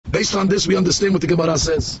Based on this, we understand what the Gemara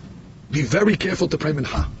says. Be very careful to pray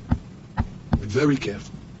Mincha. Be very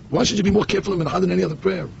careful. Why should you be more careful in Mincha than any other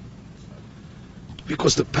prayer?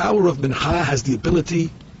 Because the power of Mincha has the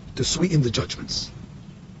ability to sweeten the judgments.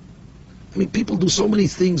 I mean, people do so many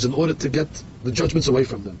things in order to get the judgments away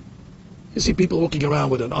from them. You see people walking around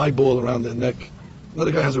with an eyeball around their neck.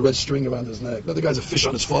 Another guy has a red string around his neck. Another guy has a fish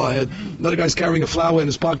on his forehead. Another guy's carrying a flower in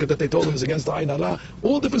his pocket that they told him is against the Ayin Hara.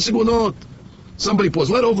 All different sigunot. Somebody pours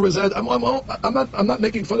lead over his head. I'm not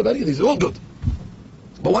making fun of any of these. They're all good.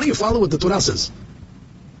 But why don't you follow what the Torah says?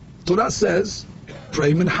 The Torah says,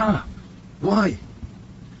 pray Mincha. Why?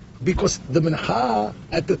 Because the Mincha,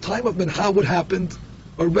 at the time of Mincha, what happened?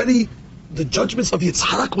 Already the judgments of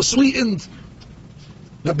Yitzhak were sweetened.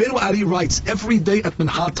 Rabbi Ari writes, every day at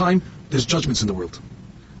Mincha time, there's judgments in the world.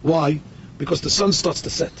 Why? Because the sun starts to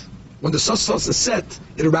set. When the sun starts to set,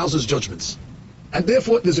 it arouses judgments. And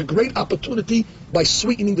therefore, there's a great opportunity by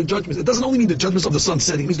sweetening the judgments. It doesn't only mean the judgments of the sun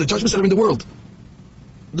setting, it means the judgments that are in the world.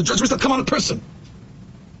 The judgments that come on a person.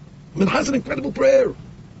 Mincha is an incredible prayer.